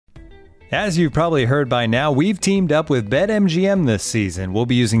As you've probably heard by now, we've teamed up with BetMGM this season. We'll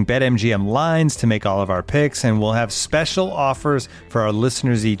be using BetMGM lines to make all of our picks, and we'll have special offers for our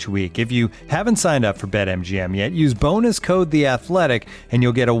listeners each week. If you haven't signed up for BetMGM yet, use bonus code The Athletic, and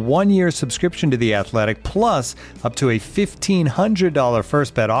you'll get a 1-year subscription to The Athletic, plus up to a $1,500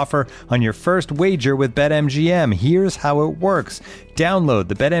 first bet offer on your first wager with BetMGM. Here's how it works. Download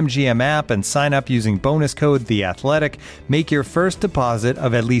the BetMGM app and sign up using bonus code The Athletic. Make your first deposit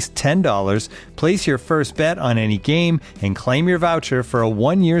of at least $10. Place your first bet on any game and claim your voucher for a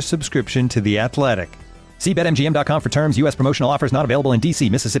 1-year subscription to The Athletic. See BetMGM.com for terms. U.S. promotional offers not available in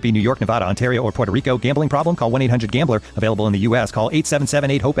D.C., Mississippi, New York, Nevada, Ontario, or Puerto Rico. Gambling problem? Call 1-800-GAMBLER. Available in the U.S. Call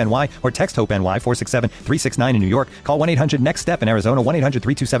 877-8-HOPE-NY or text HOPE-NY 467-369 in New York. Call 1-800-NEXT-STEP in Arizona.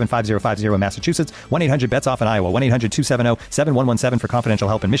 1-800-327-5050 in Massachusetts. 1-800-BETS-OFF in Iowa. 1-800-270-7117 for confidential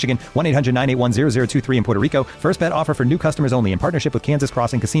help in Michigan. 1-800-981-0023 in Puerto Rico. First bet offer for new customers only in partnership with Kansas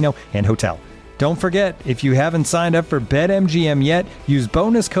Crossing Casino and Hotel. Don't forget, if you haven't signed up for BetMGM yet, use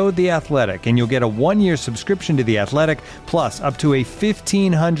bonus code The Athletic, and you'll get a 1-year subscription to The Athletic, plus up to a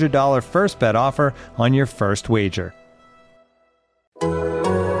 $1,500 first bet offer on your first wager.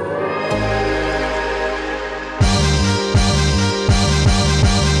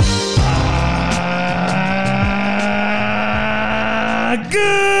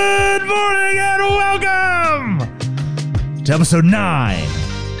 Good morning and welcome to episode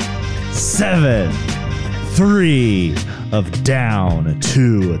 973 of Down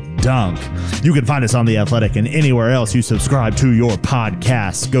to Dunk. You can find us on The Athletic and anywhere else you subscribe to your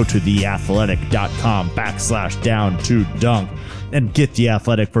podcasts. Go to theathletic.com/down to dunk and get The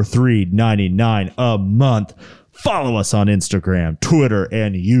Athletic for $3.99 a month. Follow us on Instagram, Twitter,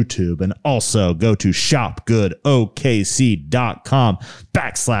 and YouTube. And also go to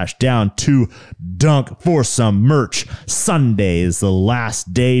shopgoodokc.com/down to dunk for some merch. Sunday is the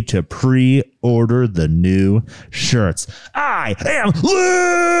last day to pre-order the new shirts. I am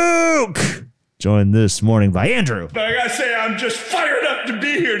Luke! Joined this morning by Andrew. But I gotta say, I'm just fired up to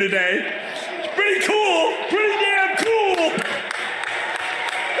be here today. It's pretty cool. Pretty damn cool.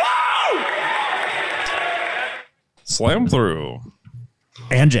 Woo! Slam through.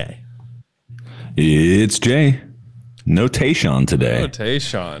 And Jay. It's Jay. No Tayshaun today. Oh,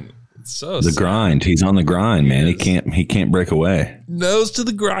 Tayshaun. So the sad. grind. He's on the grind, man. He can't break away. Nose to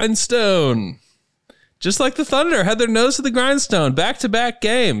the grindstone. Just like the Thunder had their nose to the grindstone. Back-to-back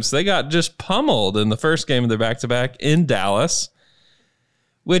games. They got just pummeled in the first game of their back-to-back in Dallas,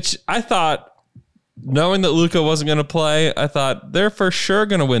 which I thought, knowing that Luka wasn't going to play, I thought they're for sure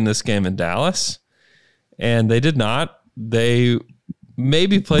going to win this game in Dallas. And they did not. They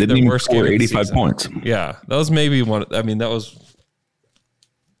maybe played their worst game of the 85 season. points. Yeah, that was maybe one. I mean, that was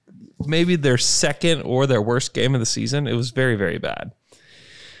maybe their second or their worst game of the season. It was very, very bad.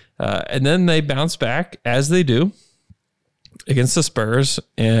 And then they bounced back, as they do, against the Spurs.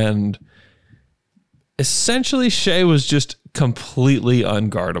 And essentially, Shea was just completely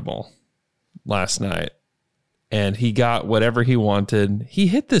unguardable last night. And he got whatever he wanted. He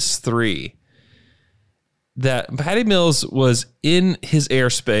hit this three that Patty Mills was in his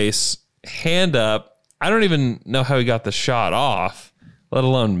airspace, hand up. I don't even know how he got the shot off, let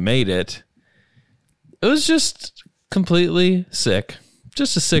alone made it. It was just completely sick.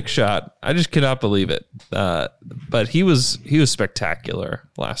 Just a sick shot. I just cannot believe it. But he was spectacular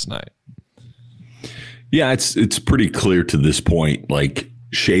last night. Yeah, it's pretty clear to this point, like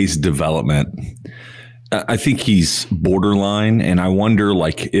Shea's development. I think he's borderline, and I wonder,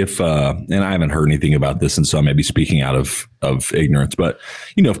 like, if and I haven't heard anything about this, and so I may be speaking out of ignorance, but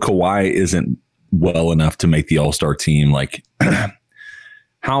you know, if Kawhi isn't well enough to make the All-Star team, like,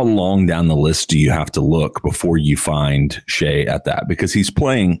 how long down the list do you have to look before you find Shea at that? Because he's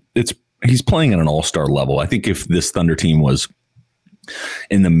playing at an All-Star level. I think if this Thunder team was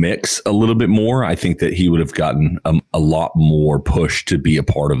in the mix a little bit more, I think that he would have gotten a lot more push to be a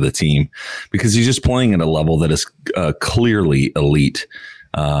part of the team, because he's just playing at a level that is clearly elite,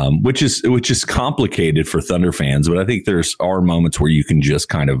 which is complicated for Thunder fans. But I think are moments where you can just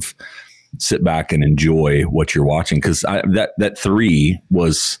kind of sit back and enjoy what you're watching, because that three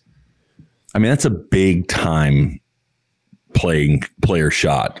was, I mean, that's a big time player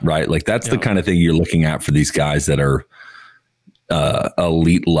shot, right? Like that's the kind of thing you're looking at for these guys that are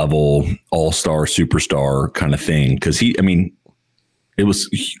elite level, all-star, superstar kind of thing. Because it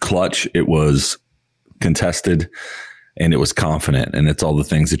was clutch, it was contested, and it was confident, and it's all the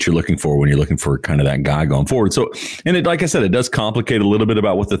things that you're looking for when you're looking for kind of that guy going forward. So, and it, like I said, it does complicate a little bit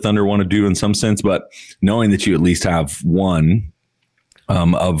about what the Thunder want to do in some sense, but knowing that you at least have one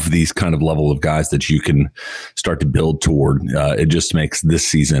of these kind of level of guys that you can start to build toward. It just makes this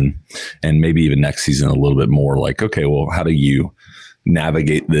season and maybe even next season a little bit more like, okay, well, how do you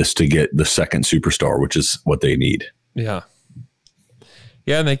navigate this to get the second superstar, which is what they need? Yeah.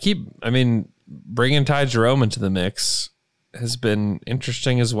 Yeah. And they keep, bringing Ty Jerome into the mix has been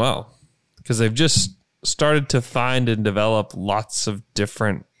interesting as well, because they've just started to find and develop lots of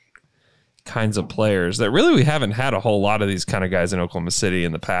different kinds of players that really we haven't had a whole lot of these kind of guys in Oklahoma City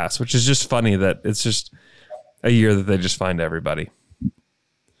in the past, which is just funny that it's just a year that they just find everybody.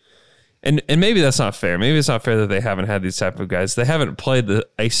 And maybe that's not fair. Maybe it's not fair that they haven't had these type of guys. They haven't played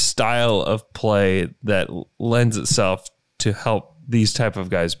a style of play that lends itself to help these type of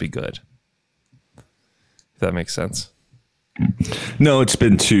guys be good. If that makes sense. No, it's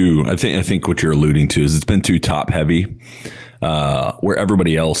been too, I think what you're alluding to is it's been too top heavy, where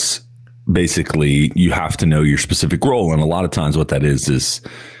everybody else, basically you have to know your specific role. And a lot of times what that is,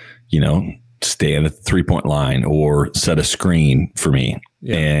 stand at the 3-point line or set a screen for me.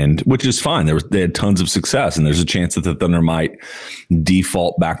 Yeah. And which is fine. They had tons of success, and there's a chance that the Thunder might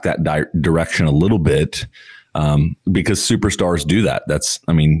default back that direction a little bit, because superstars do that.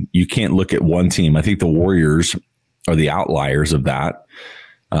 You can't look at one team. I think the Warriors are the outliers of that.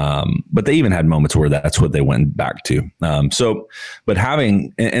 But they even had moments where that's what they went back to. But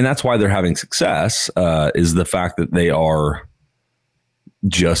having, and that's why they're having success, is the fact that they are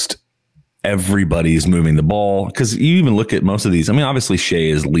just, everybody's moving the ball. Because you even look at most of these, obviously Shea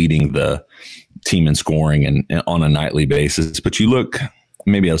is leading the team in scoring and on a nightly basis, but you look,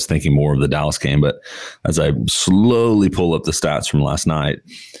 maybe I was thinking more of the Dallas game, but as I slowly pull up the stats from last night,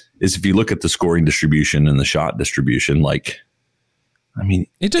 is if you look at the scoring distribution and the shot distribution,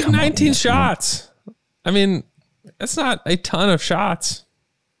 he took 19 shots. That's not a ton of shots.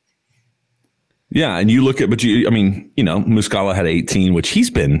 Yeah, and you look at, Muscala had 18, which he's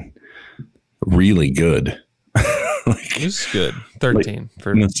been really good. He's good. 13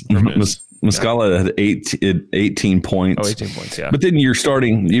 for Muscala had 18 points. 18 points, yeah. But then you're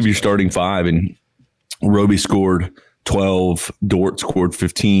starting five, and Roby scored 12, Dort scored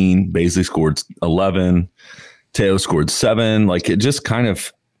 15, Baisley scored 11, Teo scored 7. It just kind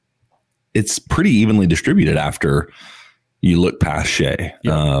of, it's pretty evenly distributed after you look past Shea.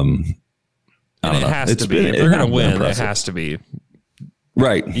 Yeah. It has to be. If they're going to win, it has to be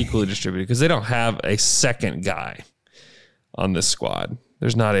right equally distributed, because they don't have a second guy on this squad.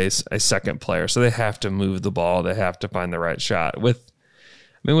 There's not a second player, so they have to move the ball. They have to find the right shot. With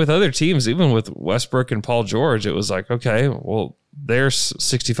other teams, even with Westbrook and Paul George, it was like, okay, well, there's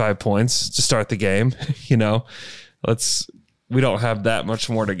 65 points to start the game. We don't have that much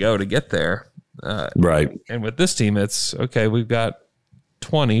more to go to get there. Right. And with this team, it's okay. We've got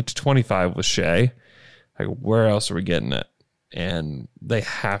 20 to 25 with Shea. Where else are we getting it? And they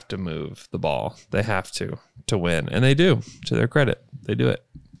have to move the ball. They have to win. And they do, to their credit. They do it.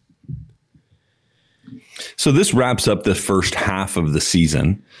 So this wraps up the first half of the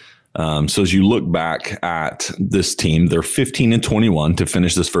season. So as you look back at this team, they're 15-21 to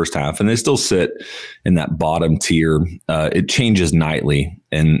finish this first half, and they still sit in that bottom tier. It changes nightly,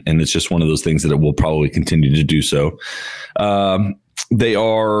 and it's just one of those things that it will probably continue to do so. They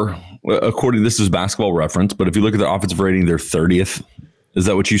are, according, this is Basketball Reference, but if you look at their offensive rating, they're 30th. Is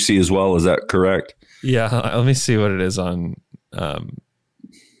that what you see as well? Is that correct? Yeah. Let me see what it is on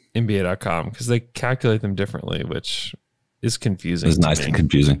NBA.com, because they calculate them differently, which is confusing. It's nice and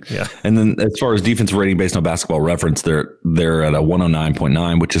confusing. Yeah. And then as far as defensive rating based on Basketball Reference, they're at a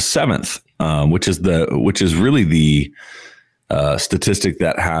 109.9, which is 7th, which is really the statistic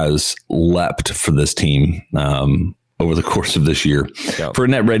that has leapt for this team over the course of this year. Yep. For a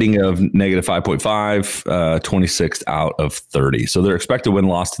net rating of negative 5.5, 26th out of 30. So their expected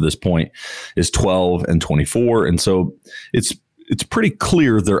win-loss to this point is 12-24. And so it's pretty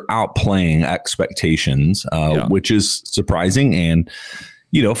clear they're outplaying expectations, which is surprising. And,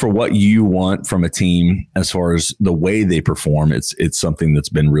 for what you want from a team as far as the way they perform, it's something that's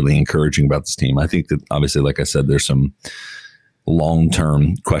been really encouraging about this team. I think that obviously, like I said, there's some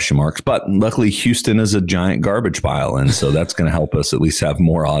long-term question marks, but luckily Houston is a giant garbage pile. And so that's going to help us at least have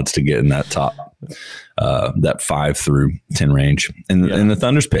more odds to get in that top, that 5 through 10 range. And the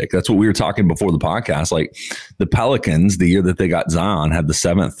Thunder's pick, that's what we were talking before the podcast. Like the Pelicans, the year that they got Zion, had the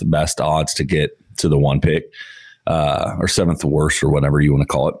 7th best odds to get to the 1 pick, or 7th worst, or whatever you want to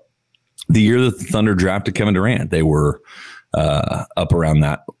call it. The year that the Thunder drafted Kevin Durant, they were up around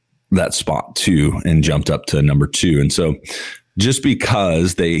that spot 2 and jumped up to number 2. And so just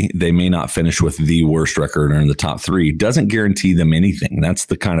because they may not finish with the worst record or in the top 3 doesn't guarantee them anything. That's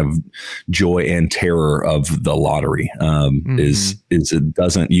the kind of joy and terror of the lottery. Is it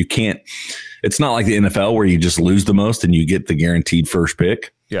doesn't, you can't, it's not like the NFL where you just lose the most and you get the guaranteed first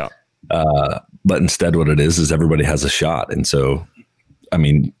pick. Yeah. But instead what it is everybody has a shot. And so, I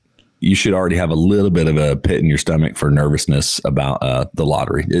mean, you should already have a little bit of a pit in your stomach for nervousness about the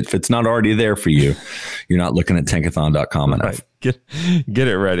lottery. If it's not already there for you, you're not looking at tankathon.com enough. Right. Get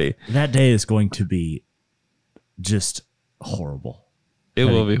it ready. That day is going to be just horrible. It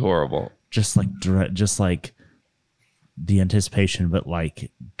will be horrible. Just like the anticipation, but like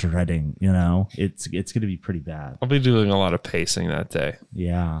dreading, it's going to be pretty bad. I'll be doing a lot of pacing that day.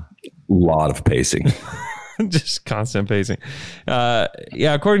 Yeah. A lot of pacing. Just constant pacing.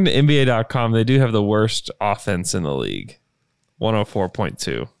 According to NBA.com, they do have the worst offense in the league,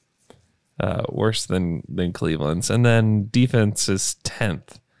 104.2, worse than Cleveland's, and then defense is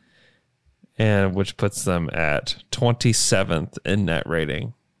 10th, and which puts them at 27th in net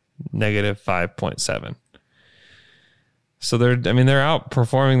rating, negative 5.7. So they're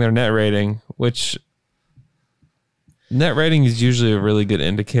outperforming their net rating, which net rating is usually a really good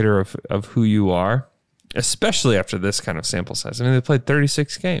indicator of who you are. Especially after this kind of sample size. I mean, they played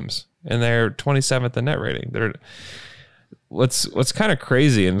 36 games and they're 27th in net rating. They're what's kind of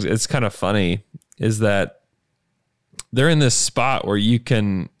crazy and it's kind of funny is that they're in this spot where you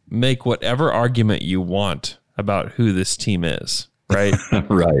can make whatever argument you want about who this team is, right?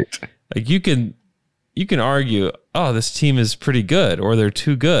 Right. Like you can argue, oh, this team is pretty good or they're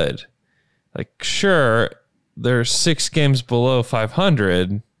too good. Like, sure, they're 6 games below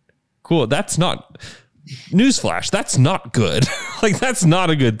 500. Cool. That's not... Newsflash, that's not good. Like, that's not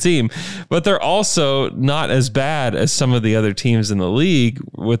a good team. But they're also not as bad as some of the other teams in the league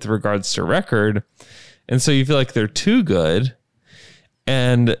with regards to record. And so you feel like they're too good.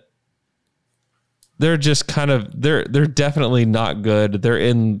 And they're just kind of, they're definitely not good. They're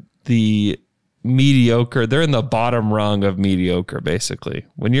in the mediocre. They're in the bottom rung of mediocre, basically.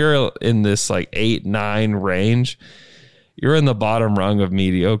 When you're in this like 8-9 range, you're in the bottom rung of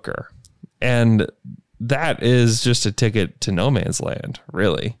mediocre. And that is just a ticket to no man's land,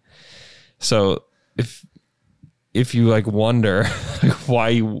 really. So if you like wonder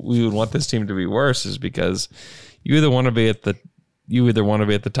why we would want this team to be worse, is because you either want to be at the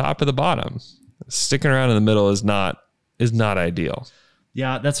top or the bottom. Sticking around in the middle is not ideal.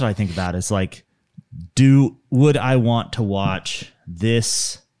 Yeah, that's what I think about. Is like, would I want to watch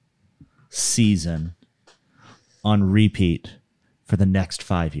this season on repeat for the next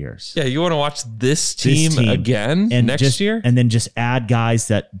 5 years? Yeah, you want to watch this team again and next year? And then just add guys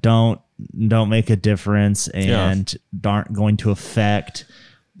that don't make a difference and aren't going to affect,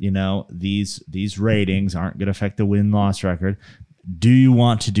 these ratings, aren't going to affect the win-loss record. Do you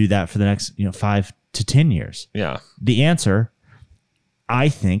want to do that for the next 5 to 10 years? Yeah. The answer, I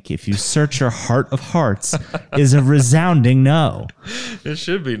think, if you search your heart of hearts, is a resounding no. It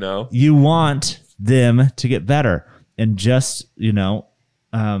should be no. You want them to get better. And just,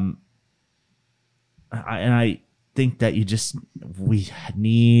 I think that we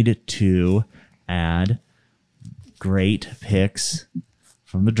need to add great picks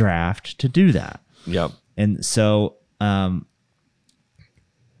from the draft to do that. Yep. And so,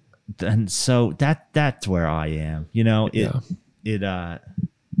 that's where I am. You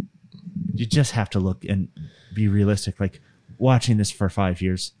just have to look and be realistic. Like, watching this for 5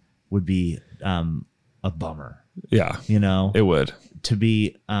 years would be a bummer. Yeah, it would. To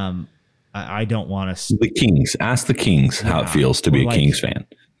be, I don't want to. The Kings. Ask the Kings how it feels to be a Kings fan.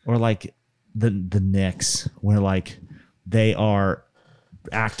 Or like the Knicks, where like they are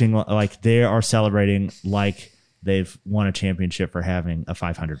acting like they are celebrating like they've won a championship for having a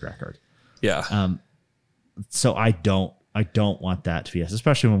 500 record. Yeah. So I don't want that to be us,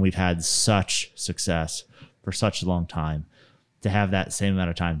 especially when we've had such success for such a long time. To have that same amount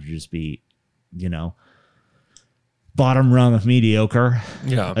of time to just be, bottom rung of mediocre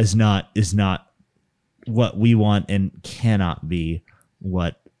is not what we want and cannot be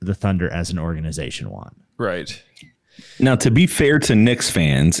what the Thunder as an organization want. Right. Now, to be fair to Knicks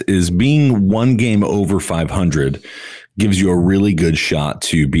fans, is being 1 game over 500 gives you a really good shot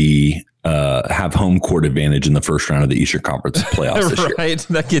to be have home court advantage in the first round of the Eastern Conference playoffs this year. Right.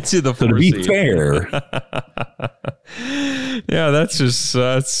 That gets you the 4 So to be seed. fair. Yeah, that's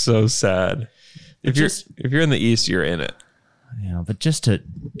so sad. If you're in the East, you're in it. But just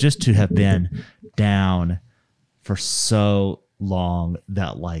to have been down for so long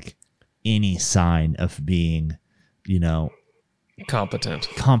that like any sign of being, competent,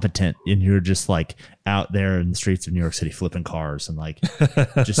 and you're just like out there in the streets of New York City flipping cars and like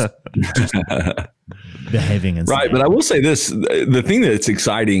just behaving insane. Right, but I will say this: the thing that's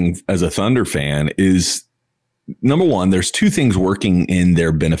exciting as a Thunder fan is, number one, there's two things working in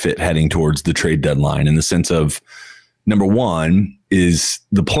their benefit heading towards the trade deadline, in the sense of, number one is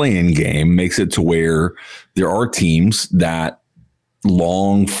the play-in game makes it to where there are teams that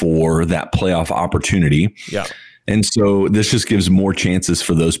long for that playoff opportunity. Yeah. And so this just gives more chances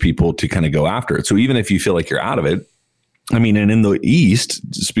for those people to kind of go after it. So even if you feel like you're out of it, I mean, and in the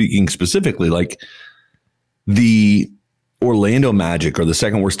East, speaking specifically, like the Orlando Magic are the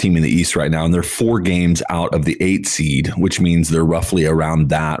second worst team in the East right now, and they're 4 games out of the 8th seed, which means they're roughly around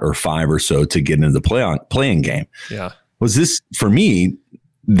that or 5 or so to get into the play-in game. Yeah. Was this, for me,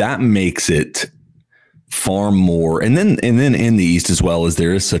 that makes it far more. And then in the East as well, as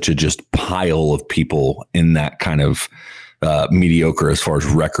there is such a just pile of people in that kind of mediocre as far as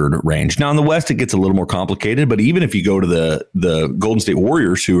record range. Now in the West, it gets a little more complicated, but even if you go to the Golden State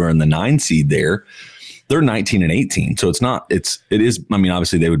Warriors, who are in the 9 seed there, they're 19 and 18. So it is, I mean,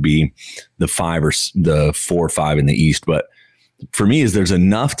 obviously they would be the 5 or the 4 or 5 in the East, but for me is there's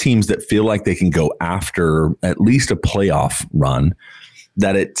enough teams that feel like they can go after at least a playoff run,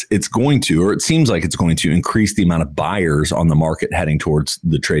 that it's going to, or it seems like it's going to increase the amount of buyers on the market heading towards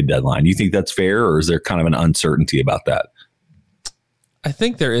the trade deadline. Do you think that's fair, or is there kind of an uncertainty about that? I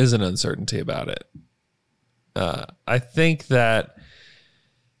think there is an uncertainty about it. I think that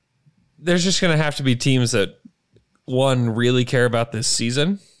there's just going to have to be teams that, one, really care about this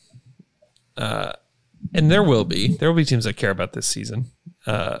season. And there will be teams that care about this season.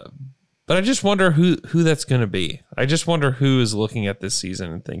 But I just wonder who that's going to be. I just wonder who is looking at this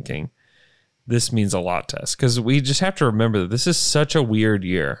season and thinking this means a lot to us, because we just have to remember that this is such a weird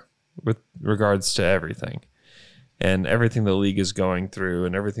year with regards to everything, and everything the league is going through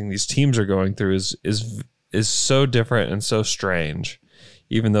and everything these teams are going through is so different and so strange,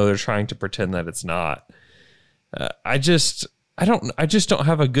 even though they're trying to pretend that it's not. I just don't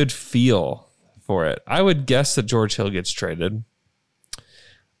have a good feel for it. I would guess that George Hill gets traded.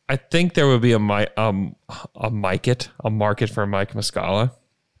 I think there would be a market for Mike Muscala,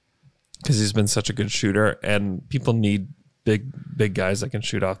 because he's been such a good shooter, and people need big guys that can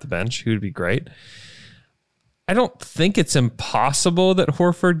shoot off the bench. He would be great. I don't think it's impossible that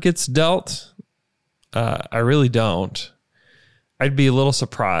Horford gets dealt. I really don't. I'd be a little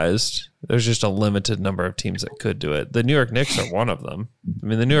surprised. There's just a limited number of teams that could do it. The New York Knicks are one of them. I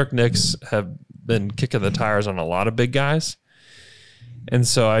mean, the New York Knicks have been kicking the tires on a lot of big guys. And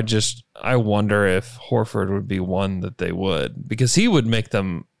so I wonder if Horford would be one that they would, because he would make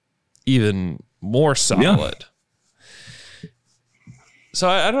them even more solid. Yeah. So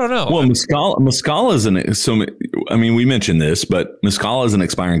I don't know. Well, Muscala is we mentioned this, but Muscala is an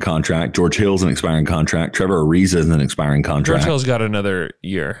expiring contract. George Hill's an expiring contract. Trevor Ariza is an expiring contract. George Hill's got another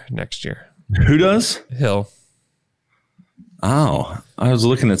year next year. Who does? Hill. Oh, I was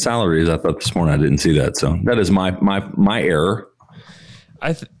looking at salaries. I thought this morning I didn't see that. So that is my error.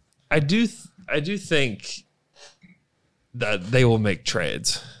 I do think that they will make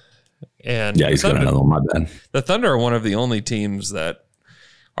trades. And yeah, he's got another one. My bad. The Thunder are one of the only teams that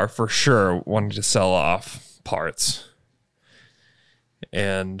are for sure wanting to sell off parts.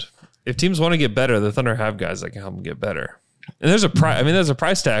 And if teams want to get better, the Thunder have guys that can help them get better. And there's a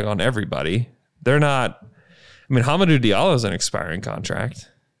price tag on everybody. They're not. I mean, Hamidou Diallo is an expiring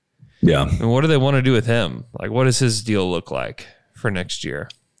contract. Yeah. And what do they want to do with him? Like, what does his deal look like for next year?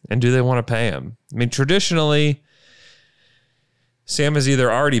 And do they want to pay him? I mean, traditionally, Sam has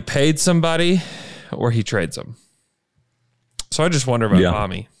either already paid somebody or he trades them. So I just wonder about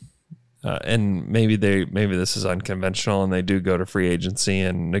Mami. And maybe this is unconventional and they do go to free agency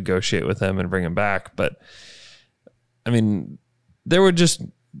and negotiate with him and bring him back. But I mean, there would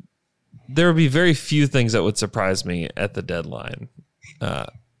be very few things that would surprise me at the deadline.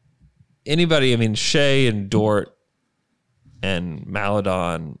 Shea and Dort and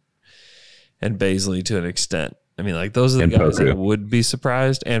Maledon and Baisley to an extent. I mean, like, those are the guys that would be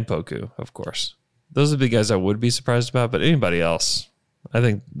surprised, and Poku, of course. Those are the guys I would be surprised about, but anybody else, I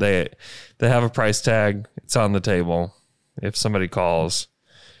think they have a price tag. It's on the table. If somebody calls,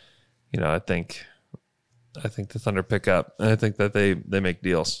 I think the Thunder pick up, and I think that they make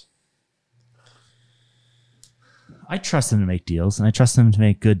deals. I trust them to make deals, and I trust them to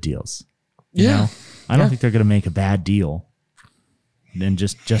make good deals. I don't think they're going to make a bad deal and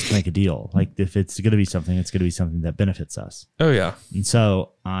just make a deal. Like, if it's going to be something, it's going to be something that benefits us. Oh yeah. And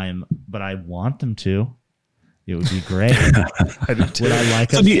so but I want them to. It would be great. I do too. Would I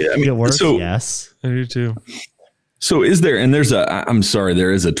like us to get worse? Yes. I do too. So is there, and I'm sorry,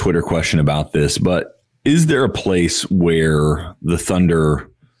 there is a Twitter question about this, but is there a place where the Thunder,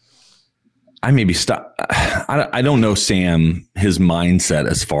 I don't know Sam, his mindset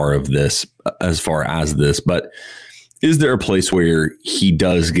as far as this, but is there a place where he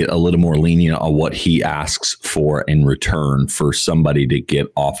does get a little more lenient on what he asks for in return for somebody to get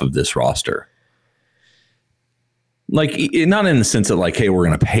off of this roster? Like, not in the sense that like, hey, we're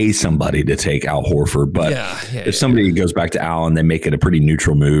going to pay somebody to take Al Horford, but if somebody goes back to Al and they make it a pretty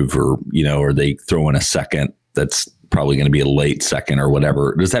neutral move, or they throw in a second that's probably going to be a late second or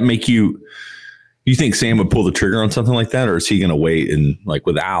whatever, does that make you think Sam would pull the trigger on something like that, or is he going to wait and like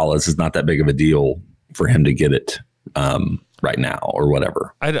with Al, this is not that big of a deal for him to get it right now or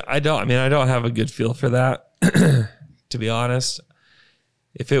whatever? I don't have a good feel for that, to be honest.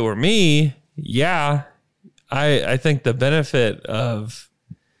 If it were me, yeah. I think the benefit of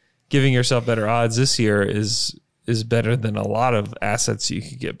giving yourself better odds this year is better than a lot of assets you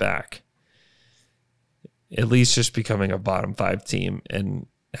could get back. At least just becoming a bottom 5 team and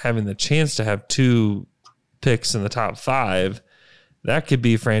having the chance to have 2 picks in the top 5, that could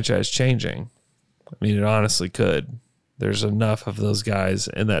be franchise changing. I mean, it honestly could. There's enough of those guys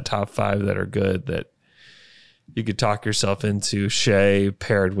in that top 5 that are good that you could talk yourself into Shea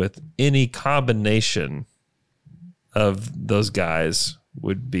paired with any combination of those guys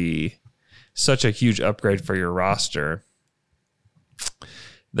would be such a huge upgrade for your roster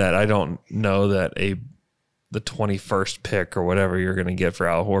that I don't know that the 21st pick or whatever you're going to get for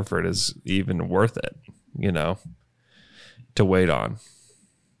Al Horford is even worth it, to wait on.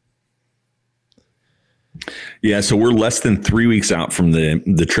 Yeah, so we're less than 3 weeks out from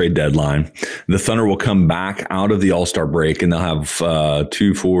the trade deadline. The Thunder will come back out of the All-Star break, and they'll have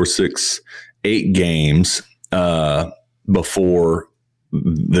 2, 4, 6, 8 games before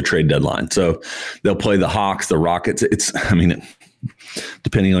the trade deadline. So they'll play the Hawks, the Rockets.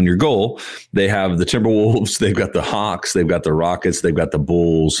 Depending on your goal, they have the Timberwolves, they've got the Hawks, they've got the Rockets, they've got the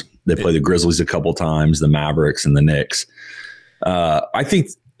Bulls. They play the Grizzlies a couple times, the Mavericks and the Knicks. I think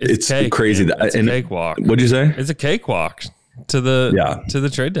it's crazy that it's a cakewalk. What'd you say? It's a cakewalk to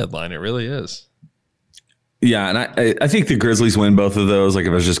the trade deadline. It really is. Yeah, and I think the Grizzlies win both of those. Like,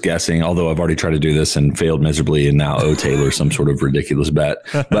 if I was just guessing, although I've already tried to do this and failed miserably and now owe Taylor some sort of ridiculous bet.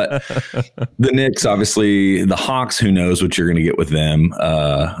 But the Knicks, obviously, the Hawks, who knows what you're going to get with them.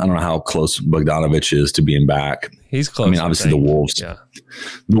 I don't know how close Bogdanovich is to being back. He's close. I mean, obviously the Wolves. Yeah.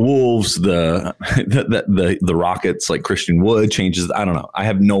 The Wolves, the Rockets, like Christian Wood changes. I don't know. I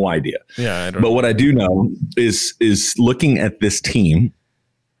have no idea. Yeah, I don't know. What I do know is looking at this team,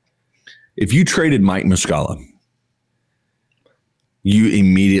 if you traded Mike Muscala, you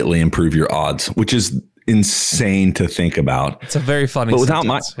immediately improve your odds, which is insane to think about. It's a very funny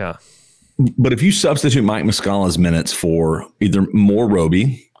sentence. But if you substitute Mike Muscala's minutes for either more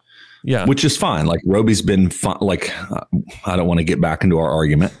Roby, which is fine. Like, Roby's been fun. Like, I don't want to get back into our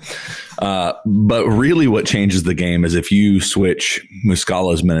argument. But really what changes the game is if you switch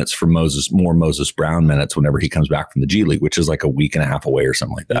Muscala's minutes for more Moses Brown minutes whenever he comes back from the G League, which is like a week and a half away or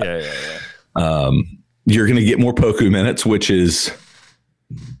something like that. You're going to get more Poku minutes, which is,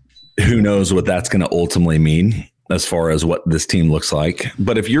 who knows what that's going to ultimately mean as far as what this team looks like.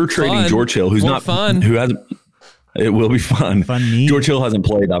 But if you're trading George Hill, who's not fun, who hasn't, it will be fun. George Hill hasn't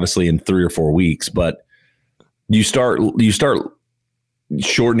played obviously in 3 or 4 weeks, but you start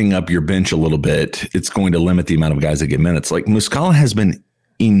shortening up your bench a little bit. It's going to limit the amount of guys that get minutes. Like, Muscala has been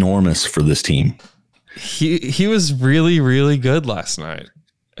enormous for this team. He was really, really good last night,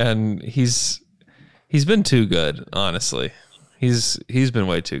 and he's been too good, honestly. He's been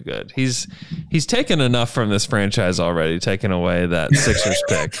way too good. He's taken enough from this franchise already, taken away that Sixers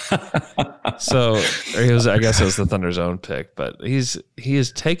pick. So I guess it was the Thunder's own pick, but he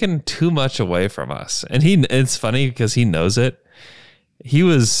has taken too much away from us. And it's funny because he knows it. He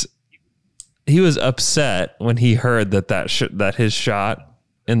was upset when he heard that his shot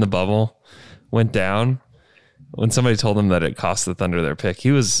in the bubble went down. When somebody told him that it cost the Thunder their pick,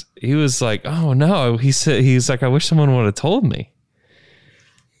 he was like, "Oh no!" He's like, "I wish someone would have told me."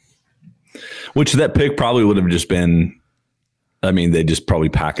 Which that pick probably would have just been. I mean, they just probably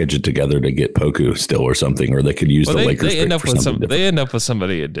package it together to get Poku still or something, or they could use the Lakers. They end up with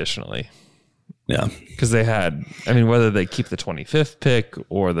somebody additionally. Yeah, because they had. I mean, whether they keep the 25th pick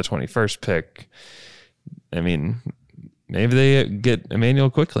or the 21st pick, I mean, maybe they get Emmanuel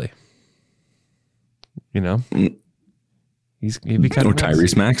quickly. He'd be kind of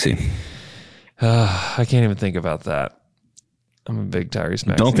Tyrese Maxey. I can't even think about that. I'm a big Tyrese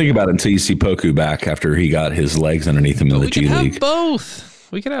Maxey. Don't think about it until you see Poku back after he got his legs underneath him in the G League.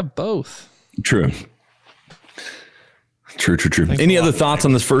 We could have both. True. True. Any other thoughts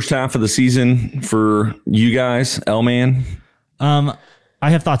on this first half of the season for you guys, L-Man? I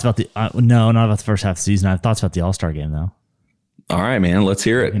have thoughts about the no, not about the first half of the season. I have thoughts about the All-Star game though. All right, man. Let's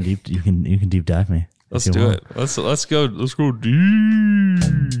hear it. You can deep dive me. Let's do it. Let's go deep.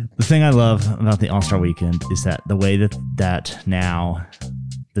 The thing I love about the All-Star weekend is that the way that now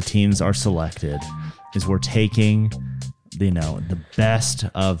the teams are selected is we're taking the best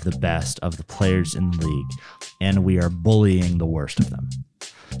of the players in the league, and we are bullying the worst of them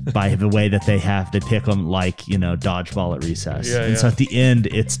by the way that they pick them like dodgeball at recess. So at the end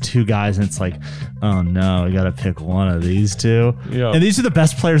it's two guys and it's like, oh no, I gotta pick one of these two. And these are the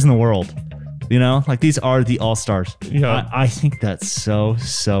best players in the world. These are the all-stars. I think that's so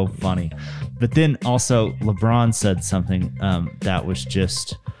funny. But then also LeBron said something that was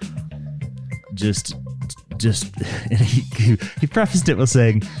just he prefaced it with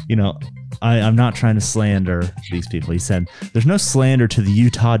saying, I'm not trying to slander these people. He said, there's no slander to the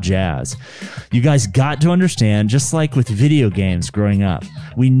Utah Jazz. You guys got to understand, just like with video games growing up,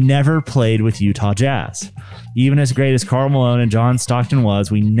 we never played with Utah Jazz. Even as great as Karl Malone and John Stockton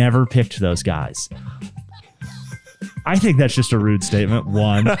was, we never picked those guys. I think that's just a rude statement,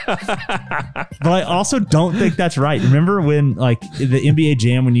 one. But I also don't think that's right. Remember when, the NBA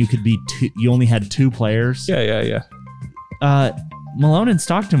Jam, when you only had two players? Yeah. Malone and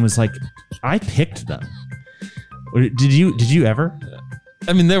Stockton was like, I picked them. Did you ever?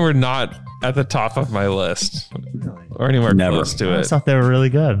 I mean, they were not at the top of my list or anywhere close to it. I thought they were really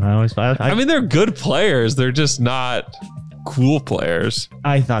good. I mean, they're good players. They're just not cool players.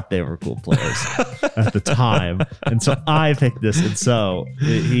 I thought they were cool players at the time. And so I picked this. And so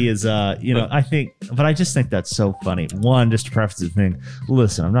he is, I think, but I just think that's so funny. One, just to preface the thing,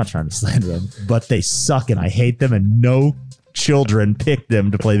 listen, I'm not trying to slander them, but they suck and I hate them and no children pick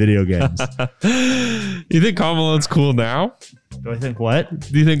them to play video games. You think Karl Malone's cool now? Do I think what?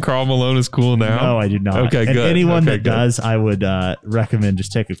 Do you think Karl Malone is cool now? No, I do not. Okay, and good. Anyone that does, I would recommend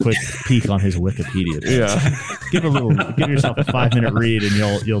just take a quick peek on his Wikipedia page. Yeah. Give yourself a 5-minute read, and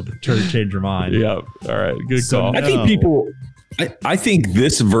you'll change your mind. Yeah. All right. Good call. I think I think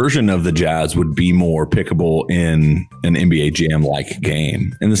this version of the Jazz would be more pickable in an NBA Jam like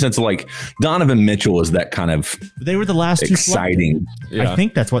game, in the sense of Donovan Mitchell is that kind of they were the last exciting. I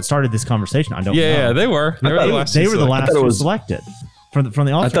think that's what started this conversation. I don't know. Yeah, they were. They were the last two selected from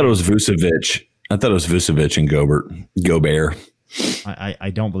the All-Star. I thought it was Vucevic. And Gobert. I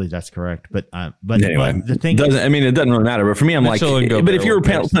don't believe that's correct, but anyway, but the thing it doesn't really matter. But for me, I'm Mitchell but if you were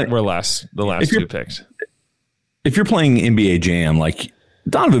the last two picks. If you're playing NBA Jam,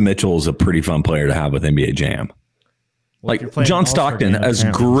 Donovan Mitchell is a pretty fun player to have with NBA Jam. John Stockton, as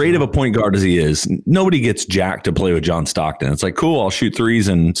great of a point guard as he is, nobody gets jacked to play with John Stockton. It's cool, I'll shoot threes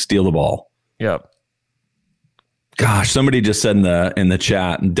and steal the ball. Yep. Gosh, somebody just said in the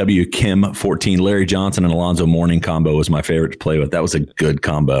chat, W Kim 14, Larry Johnson and Alonzo Mourning combo was my favorite to play with. That was a good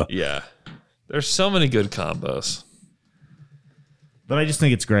combo. Yeah. There's so many good combos. But I just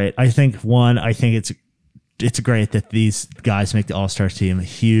think it's great. I think it's great that these guys make the All-Star team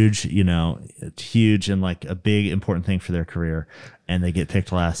huge and a big important thing for their career, and they get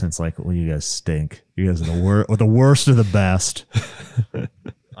picked last. And it's well, you guys stink. You guys are the worst of the best.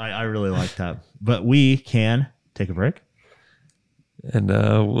 I really like that. But we can take a break, and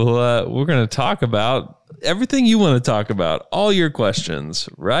we're going to talk about everything you want to talk about, all your questions,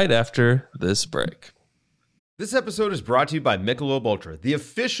 right after this break. This episode is brought to you by Michelob Ultra, the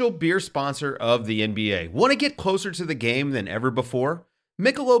official beer sponsor of the NBA. Want to get closer to the game than ever before?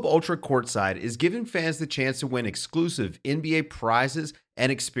 Michelob Ultra Courtside is giving fans the chance to win exclusive NBA prizes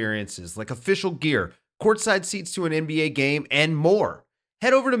and experiences like official gear, courtside seats to an NBA game, and more.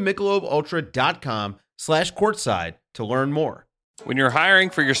 Head over to MichelobUltra.com/courtside to learn more. When you're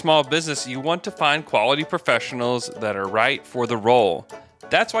hiring for your small business, you want to find quality professionals that are right for the role.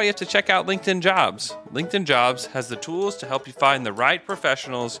 That's why you have to check out LinkedIn Jobs. LinkedIn Jobs has the tools to help you find the right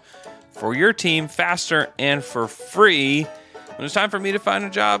professionals for your team faster and for free. When it was time for me to find a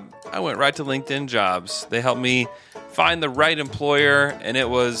job, I went right to LinkedIn Jobs. They helped me find the right employer, and it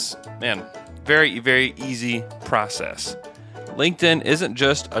was, very, very easy process. LinkedIn isn't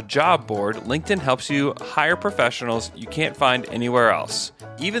just a job board. LinkedIn helps you hire professionals you can't find anywhere else.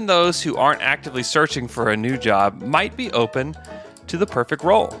 Even those who aren't actively searching for a new job might be open to the perfect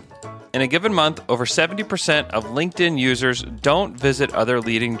role. In a given month, over 70% of LinkedIn users don't visit other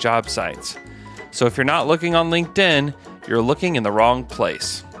leading job sites. So if you're not looking on LinkedIn, you're looking in the wrong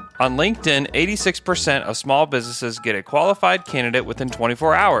place. On LinkedIn, 86% of small businesses get a qualified candidate within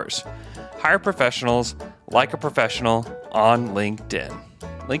 24 hours. Hire professionals like a professional on LinkedIn.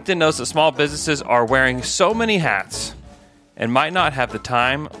 LinkedIn knows that small businesses are wearing so many hats. and might not have the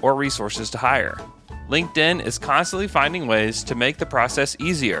time or resources to hire. LinkedIn is constantly finding ways to make the process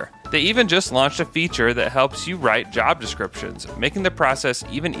easier. They even just launched a feature that helps you write job descriptions, making the process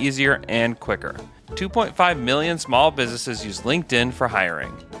even easier and quicker. 2.5 million small businesses use LinkedIn for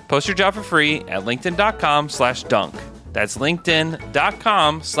hiring. Post your job for free at linkedin.com/dunk. That's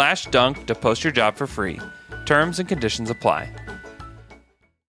linkedin.com/dunk to post your job for free. Terms and conditions apply.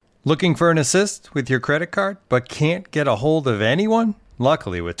 Looking for an assist with your credit card, but can't get a hold of anyone?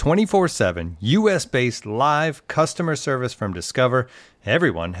 Luckily, with 24/7 US-based live customer service from Discover,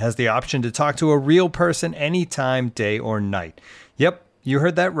 everyone has the option to talk to a real person anytime, day or night. Yep, you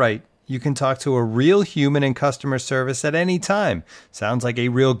heard that right. You can talk to a real human in customer service at any time. Sounds like a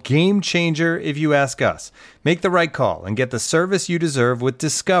real game changer if you ask us. Make the right call and get the service you deserve with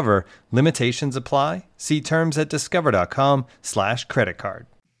Discover. Limitations apply. See terms at discover.com/creditcard.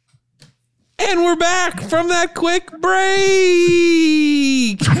 And we're back from that quick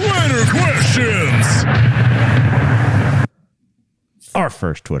break. Twitter questions. Our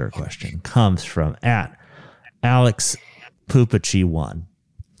first Twitter question comes from @AlexPupachi1.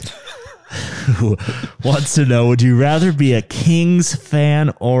 Who wants to know, would you rather be a Kings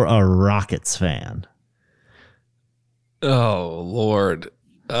fan or a Rockets fan? Oh, Lord.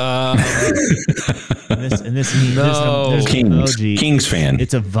 There's an Kings, emoji. Kings fan.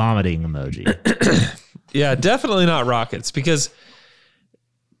 It's a vomiting emoji. Yeah, definitely not Rockets, because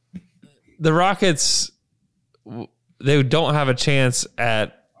the Rockets, they don't have a chance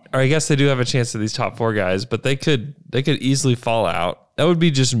at, or I guess they do have a chance at these top four guys, but they could easily fall out. That would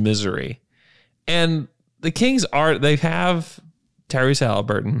be just misery. And the Kings they have Tyrese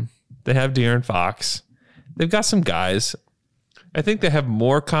Halliburton. They have De'Aaron Fox. They've got some guys. I think they have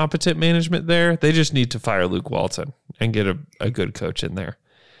more competent management there. They just need to fire Luke Walton and get a good coach in there.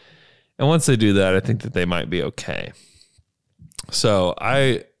 And once they do that, I think that they might be okay. So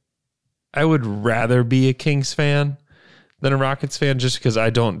I would rather be a Kings fan than a Rockets fan, just because I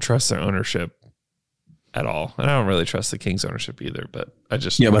don't trust their ownership at all. And I don't really trust the Kings ownership either, but I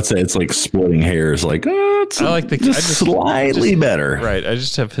just... Yeah, but say it's like splitting hairs. Like, it's I like the just slightly better. Right. I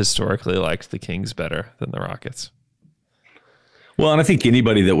just have historically liked the Kings better than the Rockets. Well, and I think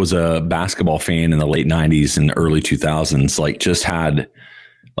anybody that was a basketball fan in the late 90s and early 2000s, like just had,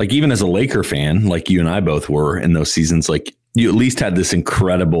 like even as a Laker fan, like you and I both were in those seasons, like you at least had this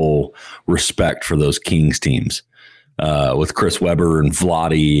incredible respect for those Kings teams with Chris Webber and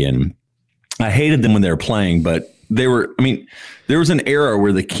Vlade. And I hated them when they were playing, but they were, I mean, there was an era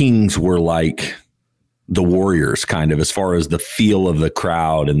where the Kings were like the Warriors, kind of, as far as the feel of the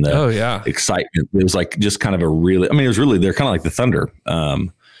crowd and the excitement. It was like just kind of a really, I mean, it was really, they're kind of like the Thunder.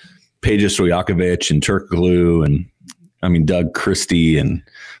 Peja Stojakovic and Turkoglu and I mean, Doug Christie and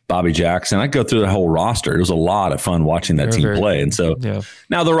Bobby Jackson. I go through the whole roster. It was a lot of fun watching that team play. And so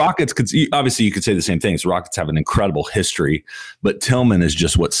now the Rockets obviously you could say the same thing. The Rockets have an incredible history, but Tillman is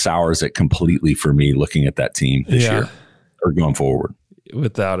just what sours it completely for me looking at that team this year or going forward.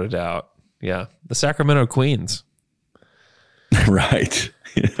 Without a doubt. Yeah. The Sacramento Queens. Right.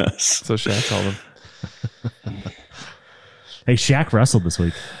 Yes. So Shaq called them. Hey, Shaq wrestled this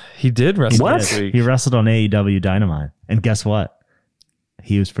week. He did wrestle this week. He wrestled on AEW Dynamite. And guess what?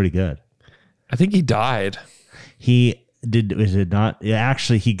 He was pretty good. I think he died. He did not.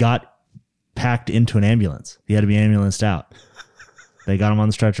 Actually, he got packed into an ambulance. He had to be ambulanced out. They got him on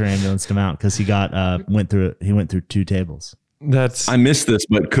the stretcher, ambulanced him out because he went through 2 tables. I missed this,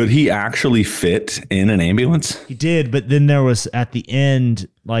 but could he actually fit in an ambulance? He did, but then there was at the end,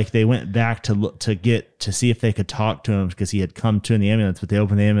 like they went back to see if they could talk to him because he had come to in the ambulance, but they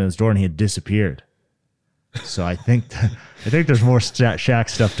opened the ambulance door and he had disappeared. So I think there's more Shaq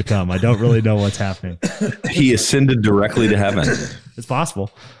stuff to come. I don't really know what's happening. He ascended directly to heaven. It's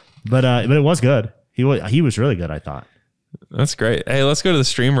possible, but it was good. He was really good, I thought. That's great. Hey, let's go to the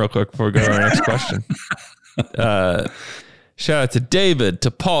stream real quick before we go to our next question. Shout out to David,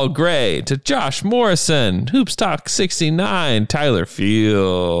 to Paul Gray, to Josh Morrison, Hoopstock69, Tyler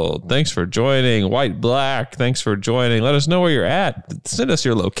Field. Thanks for joining. White Black, thanks for joining. Let us know where you're at. Send us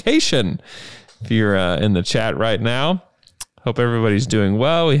your location if you're in the chat right now. Hope everybody's doing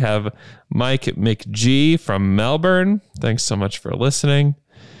well. We have Mike McG from Melbourne. Thanks so much for listening.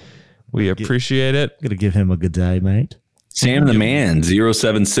 We appreciate it. Gonna give him a good day, mate. Sam the Man,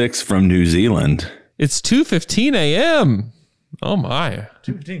 076 from New Zealand. It's 2:15 a.m. Oh my.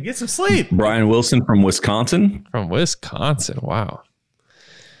 2:15. Get some sleep. Brian Wilson from Wisconsin. Wow.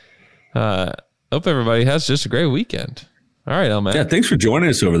 Hope everybody has just a great weekend. All right, Elman. Yeah, thanks for joining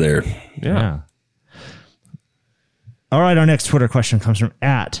us over there. Yeah. All right, our next Twitter question comes from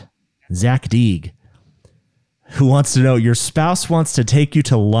 @Zach Deeg. who wants to know, your spouse wants to take you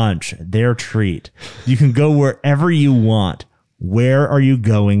to lunch, their treat. You can go wherever you want. Where are you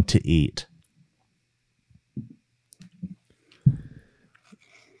going to eat?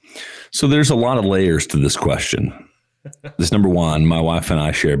 So there's a lot of layers to this question. This number one, my wife and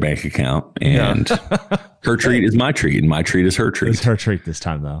I share a bank account, and her treat is my treat, and my treat is her treat. It's her treat this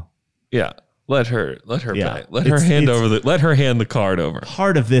time, though. Yeah. Let her Yeah. pay. Let her hand the card over.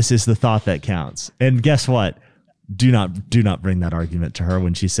 Part of this is the thought that counts. And guess what? Do not bring that argument to her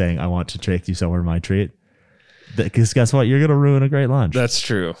when she's saying, I want to take you somewhere, my treat. Because guess what? You're going to ruin a great lunch. That's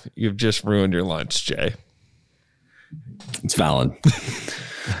true. You've just ruined your lunch, Jay. It's valid.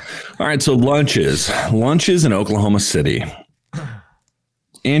 All right, so lunches in Oklahoma City.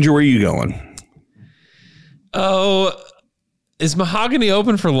 Andrew, where are you going? Oh, is Mahogany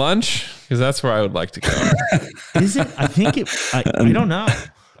open for lunch? Because that's where I would like to go. Is it? I think it. I don't know.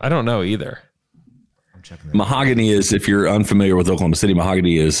 I don't know either. I'm checking it. Mahogany is, if you're unfamiliar with Oklahoma City,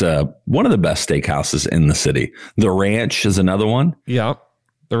 Mahogany is one of the best steakhouses in the city. The Ranch is another one. Yeah,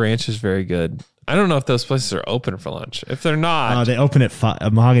 the Ranch is very good. I don't know if those places are open for lunch. If they're not, They open at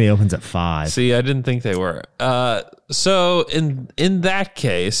 5. Mahogany opens at 5. see, I didn't think they were. So in that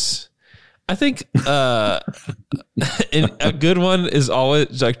case, I think a good one is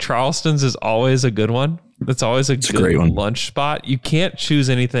always like Charleston's is always a good one. That's always a good great one. lunch spot. You can't choose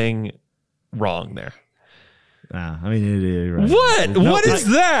anything wrong there. I mean, right. What? No, What is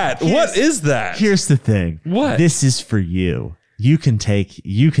that? What is that? Here's the thing. What? This is for you. You can take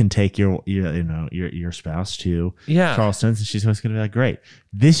your spouse to Charleston's, and she's going to be like, great.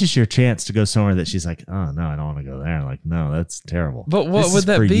 This is your chance to go somewhere that she's like, oh no, I don't want to go there. I'm like, no, that's terrible. But what This would is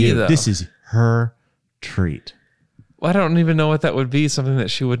that for be, you. though? This is her treat. I don't even know what that would be. Something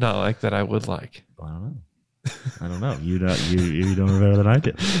that she would not like that I would like. I don't know. You don't know better than I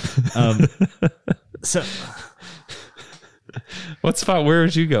do. So What spot? Where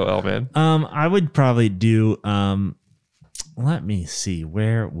would you go, L-Man? I would probably do. Let me see.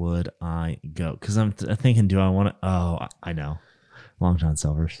 Where would I go? Because I'm thinking, do I want to? Oh, I know. Long John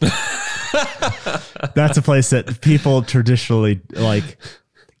Silver's. That's a place that people traditionally like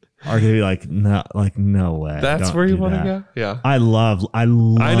are going to be like, no way. That's don't wure you do want to that. go? Yeah. I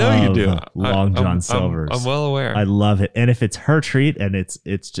know you do. Long John Silver's. I'm well aware. I love it. And if it's her treat and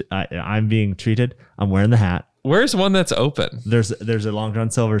I'm being treated, I'm wearing the hat. Where's one that's open? There's a Long John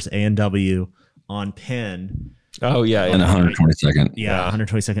Silver's A&W on Penn. Oh, yeah. And 122nd. Yeah,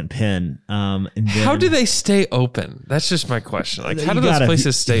 122nd Penn. And then, How do they stay open? That's just my question. Like, how do those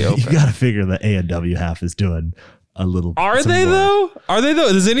places stay open? You got to figure the A&W half is doing a little. Are some they work. though? Are they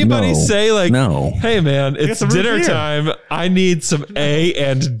though? Does anybody No. say like, No. hey man, it's some root dinner beer." time. I need some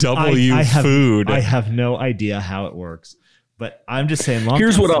A&W I have, food. I have no idea how it works, but I'm just saying.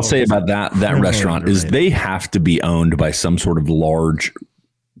 Here's what I'll say about that restaurant is they have to be owned by some sort of large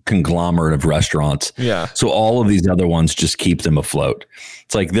conglomerate of restaurants. Yeah. So all of these other ones just keep them afloat.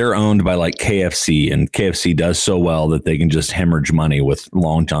 It's like they're owned by like KFC, and KFC does so well that they can just hemorrhage money with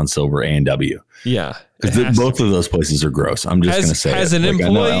Long John Silver A&W. Yeah. Both of those places are gross. I'm just going to say Has it. an Like, I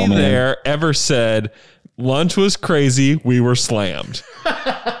know employee Elman- there ever said, lunch was crazy, we were slammed?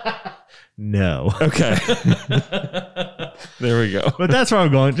 No, Okay. There we go. but that's where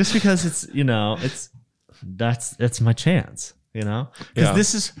I'm going. Just because that's my chance.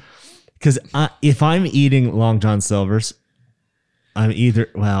 Because Yeah. if I'm eating Long John Silver's, I'm either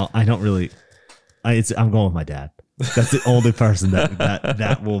I don't really. I'm going with my dad. That's the only person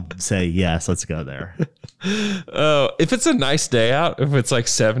that will say yes. Let's go there. Oh, if it's a nice day out, if it's like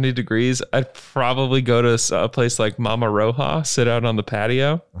 70 degrees, I'd probably go to a place like Mama Roja, sit out on the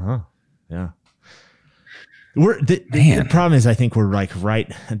patio. Yeah. The problem is I think we're like right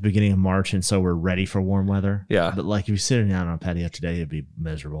at the beginning of March, and so we're ready for warm weather. Yeah. But like if you're sitting down on a patio today, it'd be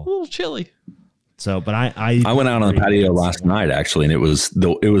miserable. A little chilly. So, but I went out on the patio last night actually, and it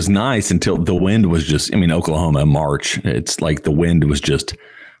was nice until the wind was just. I mean, Oklahoma, March. It's like the wind was just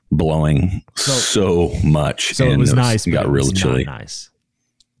blowing so much. So it was nice. It got but really it was chilly. Not nice.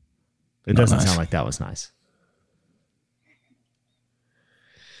 It doesn't sound like that was nice.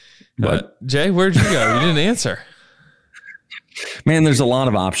 But Jay, where'd you go? You didn't answer. Man, there's a lot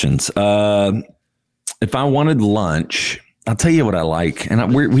of options. If I wanted lunch, I'll tell you what I like.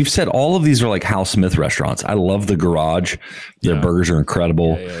 And we've said all of these are like Hal Smith restaurants. I love the Garage. Their burgers are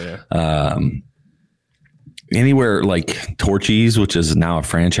incredible. Anywhere like Torchy's, which is now a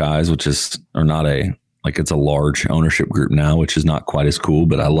franchise, it's a large ownership group now, which is not quite as cool,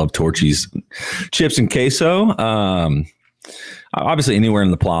 but I love Torchy's chips and queso. Obviously, anywhere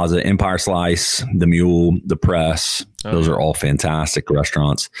in the Plaza, Empire Slice, the Mule, the Press, those are all fantastic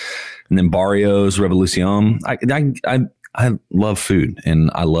restaurants. And then Barrios, Revolucion. I love food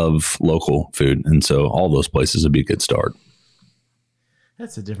and I love local food, and so all those places would be a good start.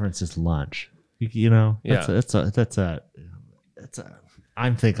 That's the difference. Is lunch. You know. Yeah. That's a. I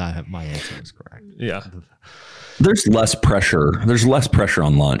think my answer is correct. Yeah. There's less pressure. There's less pressure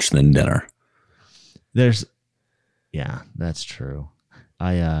on lunch than dinner. Yeah, that's true.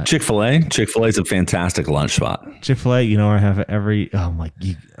 Chick-fil-A. Chick-fil-A is a fantastic lunch spot. Chick-fil-A, you know, I have every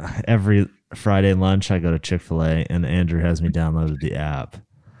Friday lunch I go to Chick-fil-A, and Andrew has me downloaded the app.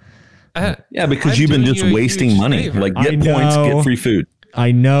 Yeah, because I'm you've been doing just you a wasting huge money. favor. Like, I get points, know. get free food.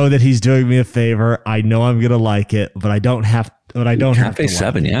 I know that he's doing me a favor. I know I'm gonna like it, but I don't have. But I don't have to. Cafe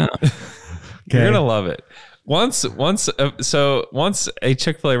 7, yeah. You're gonna love it. Once a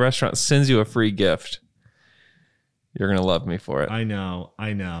Chick-fil-A restaurant sends you a free gift, you're gonna love me for it. I know.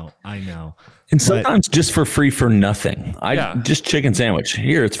 And sometimes just for free for nothing. Just chicken sandwich.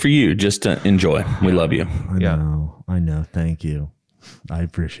 Here, it's for you. Just enjoy. We love you. I know. Thank you. I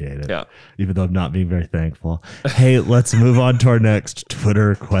appreciate it. Yeah. Even though I'm not being very thankful. Hey, let's move on to our next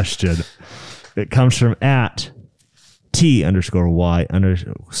Twitter question. It comes from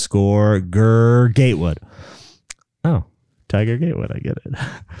 @T_Y_Gatewood. Oh, Tiger Gatewood. I get it.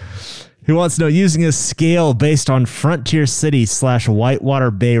 Who wants to know, using a scale based on Frontier City / Whitewater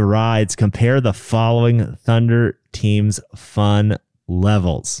Bay rides, compare the following Thunder teams' fun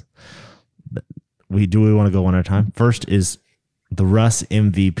levels. We want to go one at a time. First is the Russ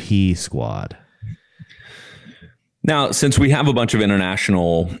MVP squad. Now, since we have a bunch of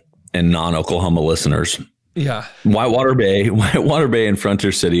international and non-Oklahoma listeners, Yeah. Whitewater Bay and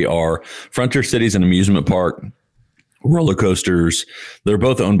Frontier City City's an amusement park, roller coasters. They're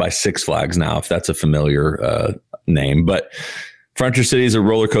both owned by Six Flags now, if that's a familiar name. But Frontier City is a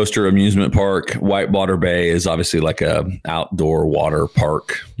roller coaster amusement park. Whitewater Bay is obviously like a outdoor water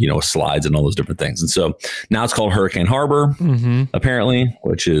park, you know, with slides and all those different things. And so now it's called Hurricane Harbor, apparently,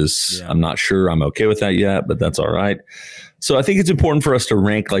 which is, I'm not sure I'm okay with that yet, but that's all right. So I think it's important for us to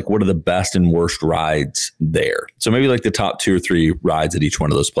rank like what are the best and worst rides there. So maybe like the top 2 or 3 rides at each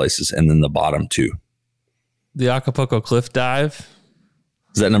one of those places, and then the bottom 2. The Acapulco Cliff Dive.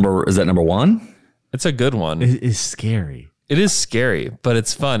 Is that number 1? It's a good one. It is scary. It is scary, but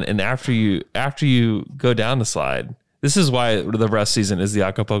it's fun. And after you go down the slide, this is why the rest season is the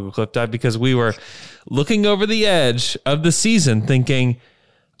Acapulco Cliff Dive, because we were looking over the edge of the season thinking,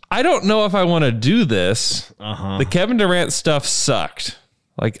 I don't know if I want to do this. The Kevin Durant stuff sucked.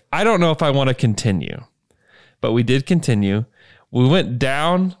 Like, I don't know if I want to continue. But we did continue. We went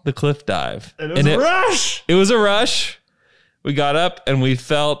down the cliff dive. And it was a rush. It was a rush. We got up and we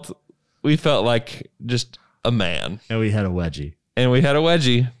felt like just a man. And we had a wedgie.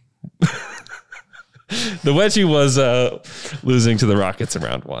 The wedgie was losing to the Rockets in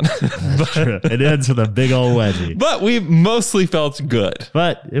round 1. It ends with a big old wedgie. But we mostly felt good.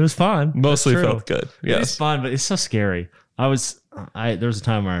 But it was fun. Mostly felt good. Yes. It was fun, but it's so scary. There was a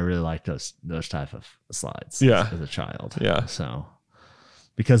time where I really liked those type of slides. Yeah. As a child. Yeah. So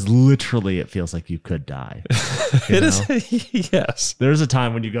because literally it feels like you could die. It is. Yes. There's a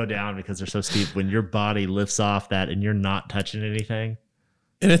time when you go down because they're so steep, when your body lifts off that and you're not touching anything.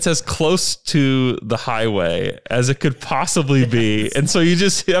 And it's as close to the highway as it could possibly be. And so you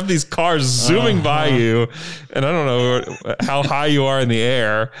just have these cars zooming by you. And I don't know how high you are in the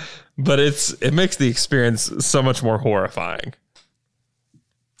air, but it makes the experience so much more horrifying.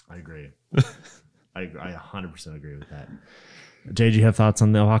 I agree. I 100% agree with that. Jay, do you have thoughts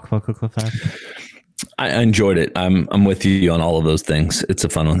on the Acapulco Cliff Dive? I enjoyed it. I'm with you on all of those things. It's a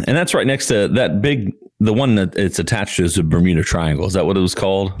fun one. And that's right next to that the one that it's attached to is the Bermuda Triangle. Is that what it was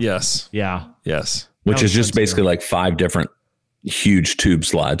called? Yes. Yeah. Yes. Which is just basically like 5 different huge tube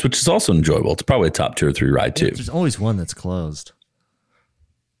slides, which is also enjoyable. It's probably a top 2 or 3 ride too. There's always one that's closed.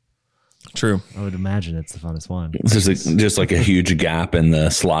 True. I would imagine it's the funnest one. There's just like a huge gap in the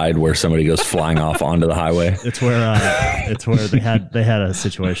slide where somebody goes flying off onto the highway. It's where they had a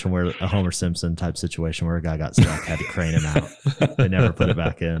situation where a Homer Simpson type situation where a guy got stuck, had to crane him out. They never put it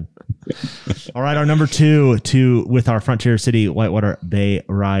back in. All right, our number 2 with our Frontier City Whitewater Bay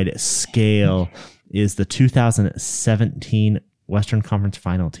ride scale is the 2017 Western Conference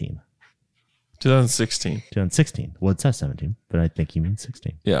Final team. 2016. 2016. Well, it says 17, but I think you mean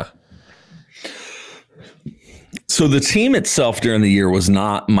 16. Yeah. So the team itself during the year was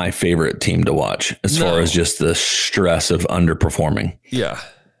not my favorite team to watch as far as just the stress of underperforming. Yeah.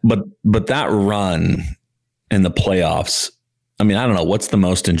 But that run in the playoffs, I mean, I don't know, what's the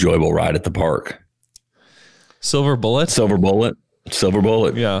most enjoyable ride at the park? Silver Bullet. Silver Bullet.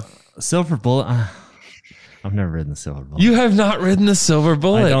 Yeah. Silver Bullet. I've never ridden the Silver Bullet. You have not ridden the Silver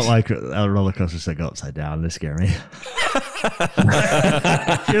Bullet. I don't like roller coasters that go upside down. They scare me.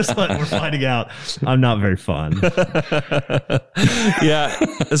 Here's what we're finding out. I'm not very fun. Yeah,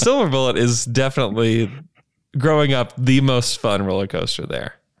 the Silver Bullet is definitely, growing up, the most fun roller coaster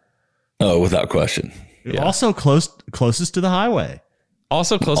there. Oh, without question. Yeah. Also closest to the highway.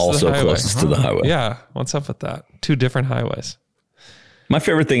 Also closest to the highway. Yeah, what's up with that? 2 different highways. My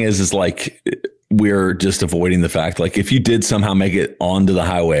favorite thing is like we're just avoiding the fact, like if you did somehow make it onto the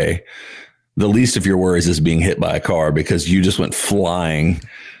highway, the least of your worries is being hit by a car because you just went flying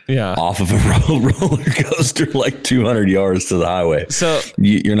off of a roller coaster like 200 yards to the highway. So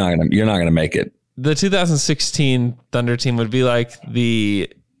you're not gonna make it. The 2016 Thunder team would be like the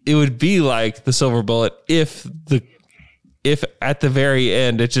Silver Bullet if at the very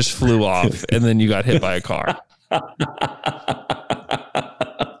end it just flew off and then you got hit by a car.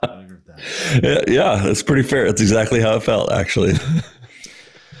 Yeah, that's pretty fair. That's exactly how it felt, actually.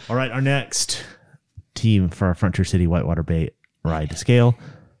 All right, our next team for our Frontier City Whitewater Bay ride to scale,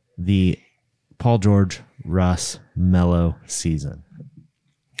 the Paul George Russ Mellow season.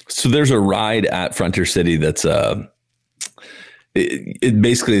 So there's a ride at Frontier City that's it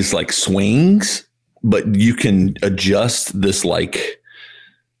basically is like swings, but you can adjust this, like,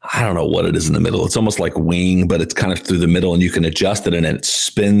 I don't know what it is in the middle. It's almost like wing, but it's kind of through the middle and you can adjust it and it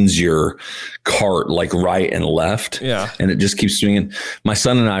spins your cart like right and left. Yeah. And it just keeps swinging. My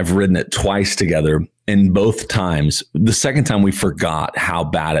son and I have ridden it twice together, and both times, the second time we forgot how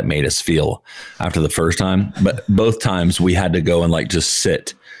bad it made us feel after the first time, but both times we had to go and like just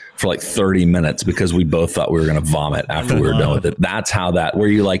sit for like 30 minutes because we both thought we were going to vomit after we were done with it. That's how where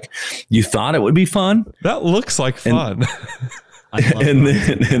you thought it would be fun. That looks like fun. And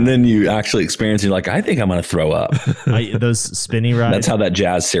then you actually experience it. You're like, I think I'm going to throw up. Those spinny rides. That's how that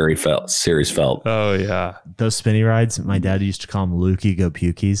Jazz series felt. Oh yeah, those spinny rides. My dad used to call them Lukey Go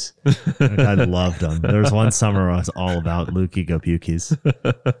Pukies. I loved them. There was one summer I was all about Lukey Go Pukies.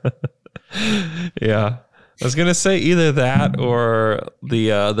 Yeah, I was gonna say either that or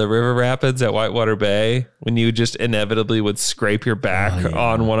the river rapids at Whitewater Bay when you just inevitably would scrape your back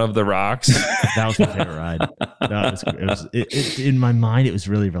on one of the rocks. That was my favorite ride. In my mind, it was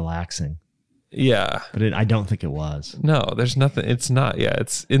really relaxing. Yeah, but I don't think it was. No, there's nothing. It's not. Yeah,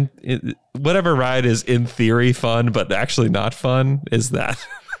 it's whatever ride is in theory fun, but actually not fun is that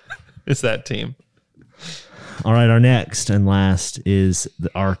team. All right, our next and last is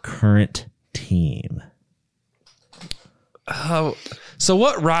our current team. So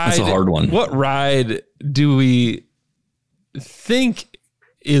what ride? That's a hard one. What ride do we think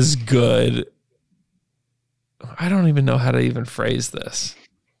is good? I don't even know how to even phrase this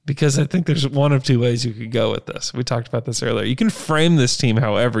because I think there's one of 2 ways you could go with this. We talked about this earlier. You can frame this team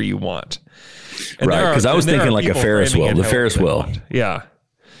however you want. And right, because I was thinking like a Ferris wheel. The Ferris wheel. Yeah.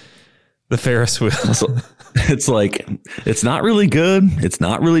 The Ferris wheel. So it's like, it's not really good. It's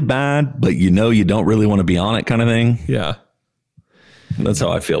not really bad, but you don't really want to be on it kind of thing. Yeah. That's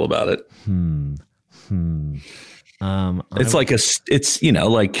how I feel about it. It's like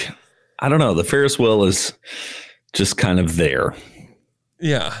like, I don't know. The Ferris wheel is just kind of there.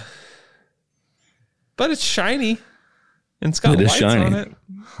 Yeah. But it's shiny. And it's got lights on it.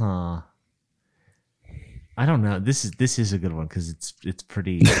 Huh. I don't know. This is a good one because it's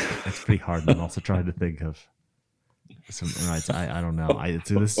pretty hard. I'm also trying to think of some rides. I don't know.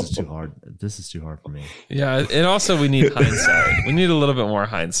 This is too hard. This is too hard for me. Yeah, and also we need hindsight. We need a little bit more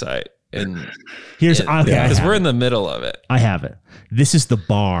hindsight. Because we're in the middle of it. I have it. This is the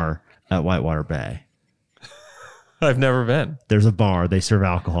bar at Whitewater Bay. I've never been. There's a bar. They serve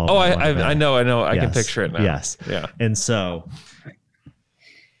alcohol. Oh, I know. I yes. can picture it now. Yes. Yeah. And so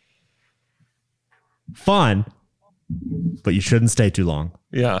fun, but you shouldn't stay too long.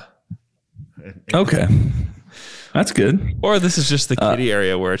 Yeah. Okay. That's good. Or this is just the kiddie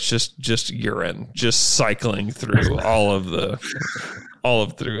area where it's just urine, just cycling through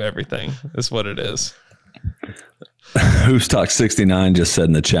through everything is what it is. Who's Talk 69 just said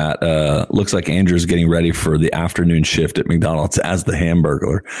in the chat, looks like Andrew's getting ready for the afternoon shift at McDonald's as the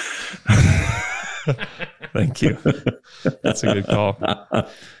Hamburglar. Thank you. That's a good call.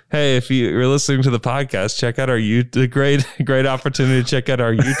 Hey, if you're listening to the podcast, check out great opportunity to check out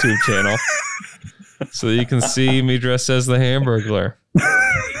our YouTube channel so that you can see me dressed as the Hamburglar.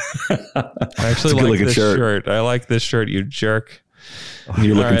 I actually like this shirt. I like this shirt, you jerk.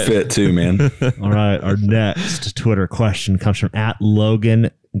 You're looking fit too, man. All right. Our next Twitter question comes from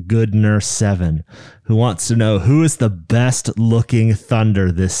 @LoganGoodner7, who wants to know who is the best looking Thunder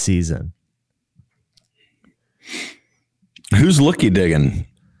this season. Whose look you digging?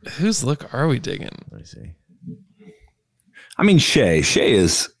 Whose look are we digging? Let me see. I mean,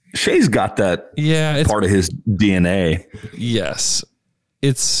 Shay's got that Yeah, part of his DNA. yes.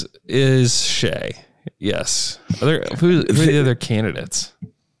 Is Shea. Yes. Who are the other candidates?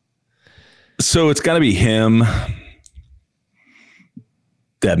 So it's got to be him.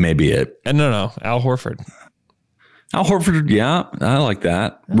 That may be it. And no, Al Horford. Al Horford, yeah, I like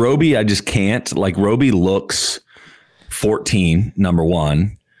that. Roby, I just can't. Like, Roby looks 14, number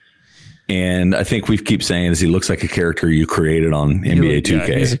one. And I think we keep saying is he looks like a character you created on NBA 2K.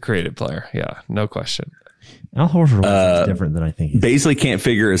 Yeah, he's a creative player. Yeah, no question. Al Horford was different than I think. Baisley can't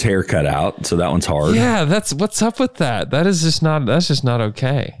figure his hair cut out, so that one's hard. Yeah, what's up with that. That's just not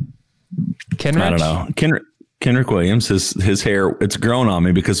okay. Kenrich? I don't know. Kenrick Williams, his hair, it's grown on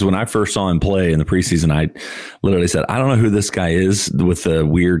me because when I first saw him play in the preseason, I literally said, I don't know who this guy is with the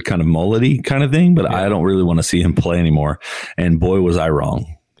weird kind of mullety kind of thing, but I don't really want to see him play anymore. And boy, was I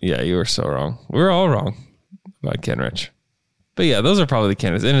wrong. Yeah, you were so wrong. We were all wrong about Kenrich. But yeah, those are probably the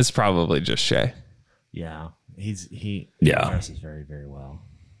candidates. And it's probably just Shea. Yeah, he Yeah. dresses very, very well.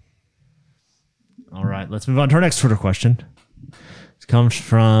 All right, let's move on to our next Twitter question. It comes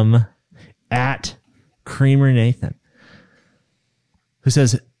from @CreamerNathan, who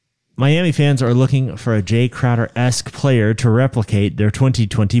says, Miami fans are looking for a Jay Crowder-esque player to replicate their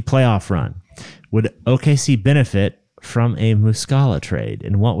 2020 playoff run. Would OKC benefit from a Muscala trade,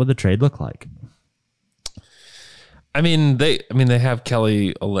 and what would the trade look like? I mean, they have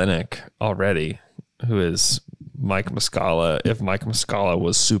Kelly Olynyk already, who is Mike Muscala. If Mike Muscala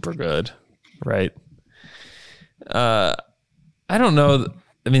was super good, right? I don't know.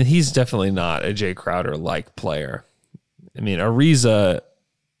 I mean, he's definitely not a Jay Crowder-like player. I mean, Ariza,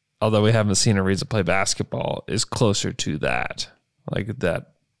 although we haven't seen Ariza play basketball, is closer to that, like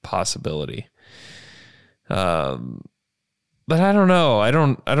that possibility. But I don't know. I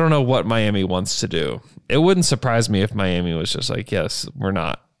don't know what Miami wants to do. It wouldn't surprise me if Miami was just like, yes, we're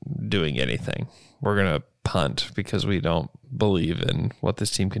not doing anything. We're going to punt because we don't believe in what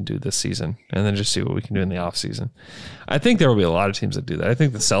this team can do this season, and then just see what we can do in the offseason. I think there will be a lot of teams that do that. I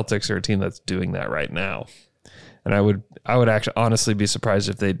think the Celtics are a team that's doing that right now. And I would actually honestly be surprised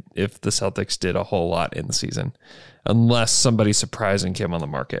if the Celtics did a whole lot in the season, unless somebody surprising came on the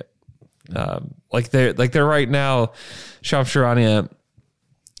market. Like they're right now, Shams Charania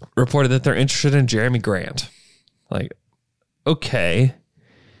reported that they're interested in Jeremy Grant. Like, okay,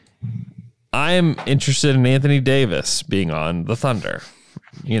 I'm interested in Anthony Davis being on the Thunder.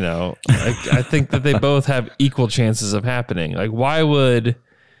 You know, I think that they both have equal chances of happening. Like, why would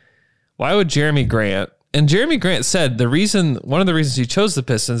Jeremy Grant? And Jeremy Grant said one of the reasons he chose the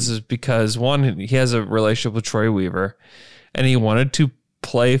Pistons is because, one, he has a relationship with Troy Weaver, and he wanted to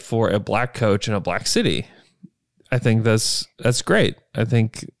play for a black coach in a black city. I think that's great. I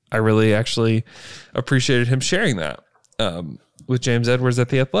think I really actually appreciated him sharing that with James Edwards at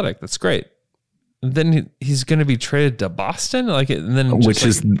The Athletic. That's great. And then he's going to be traded to Boston, Which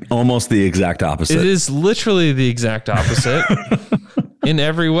is almost the exact opposite. It is literally the exact opposite in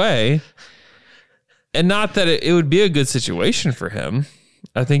every way. And not that it would be a good situation for him.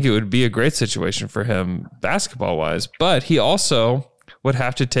 I think it would be a great situation for him basketball wise, but he also would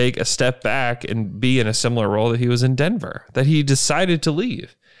have to take a step back and be in a similar role that he was in Denver, that he decided to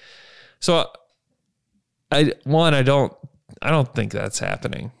leave. So I don't think that's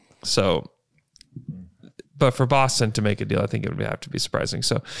happening. So, but for Boston to make a deal, I think it would have to be surprising.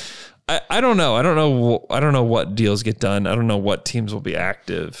 So I don't know. I don't know what deals get done. I don't know what teams will be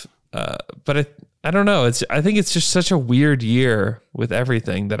active. But I don't know. I think it's just such a weird year with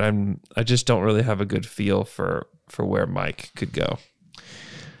everything that I just don't really have a good feel for where Mike could go.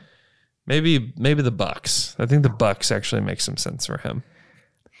 Maybe the Bucks. I think the Bucks actually make some sense for him.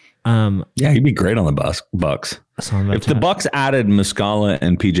 Yeah, he'd be great on the Bucks. If the Bucks added Muscala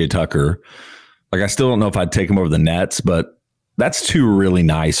and PJ Tucker, like, I still don't know if I'd take him over the Nets, but that's two really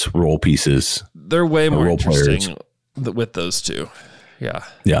nice role pieces. They're way more interesting with those two. Yeah.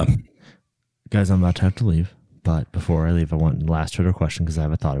 Yeah. Guys, I'm about to have to leave. But before I leave, I want the last Twitter question because I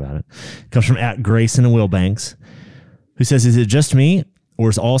haven't thought about it. It comes from @Grayson and Wilbanks, who says, is it just me, or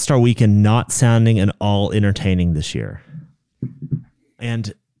is All-Star Weekend not sounding at all entertaining this year?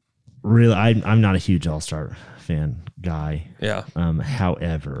 And really, I'm not a huge All-Star fan guy. Yeah.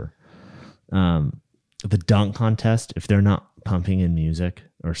 However, the dunk contest, if they're not pumping in music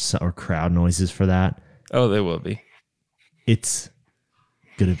or crowd noises for that, oh, they will be. It's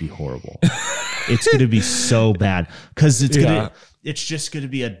gonna be horrible. It's gonna be so bad because it's just gonna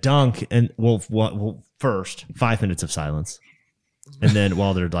be a dunk and well, first 5 minutes of silence. And then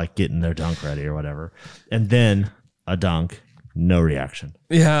while they're like getting their dunk ready or whatever, and then a dunk, no reaction.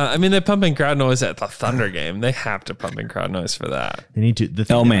 Yeah, I mean, they're pumping crowd noise at the Thunder game. They have to pump in crowd noise for that. They need to. The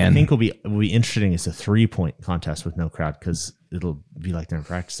thing that I think will be interesting is a 3-point contest with no crowd, because it'll be like they're in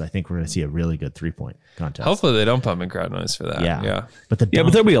practice. I think we're going to see a really good 3-point contest. Hopefully, they don't pump in crowd noise for that. Yeah. But but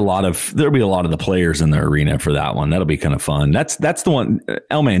there'll be a lot of the players in the arena for that one. That'll be kind of fun. That's the one.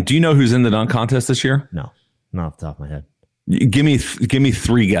 L-Man, do you know who's in the dunk contest this year? No, not off the top of my head. Give me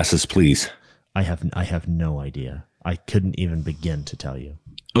 3 guesses, please. I have no idea. I couldn't even begin to tell you.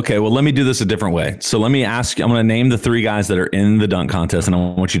 Okay, well, let me do this a different way. So let me ask you, I'm going to name the 3 guys that are in the dunk contest, and I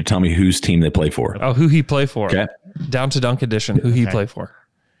want you to tell me whose team they play for. Oh, who he play for. Okay. Down to Dunk Edition, who he play for.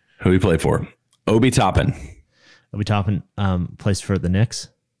 Who he play for. Obi Toppin. Obi Toppin plays for the Knicks.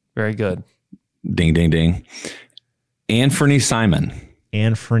 Very good. Ding, ding, ding. Anthony Simon.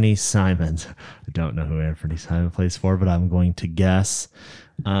 Anthony Simons. I don't know who Anthony Simon plays for, but I'm going to guess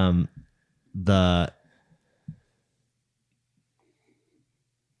the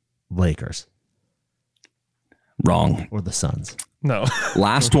Lakers. Wrong. Or the Suns. No.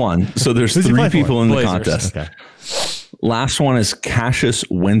 Last one. So there's Who's he 3 play for? people in the Blazers. contest. Okay. Last one is Cassius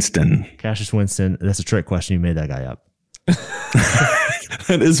Winston. Cassius Winston. That's a trick question. You made that guy up.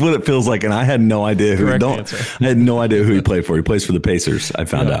 That is what it feels like, and I had no idea who. Correct answer. I had no idea who he played for. He plays for the Pacers. I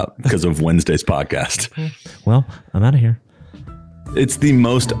found out because of Wednesday's podcast. Well, I'm out of here. It's the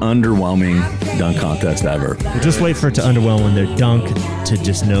most underwhelming dunk contest ever. We'll just wait for it to underwhelm when they're dunk to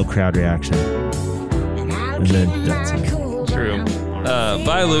just no crowd reaction. And then that's it. True.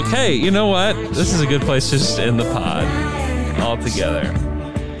 Bye, Luke. Hey, you know what? This is a good place to just end the pod all together.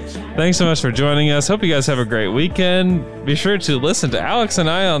 Thanks so much for joining us. Hope you guys have a great weekend. Be sure to listen to Alex and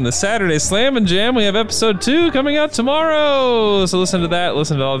I on the Saturday Slam and Jam. We have episode 2 coming out tomorrow. So listen to that.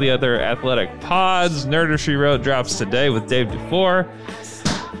 Listen to all the other athletic pods. Nerder She Wrote drops today with Dave Dufour.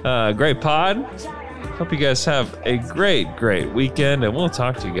 Great pod. Hope you guys have a great weekend. And we'll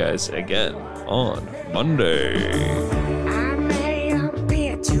talk to you guys again on Monday.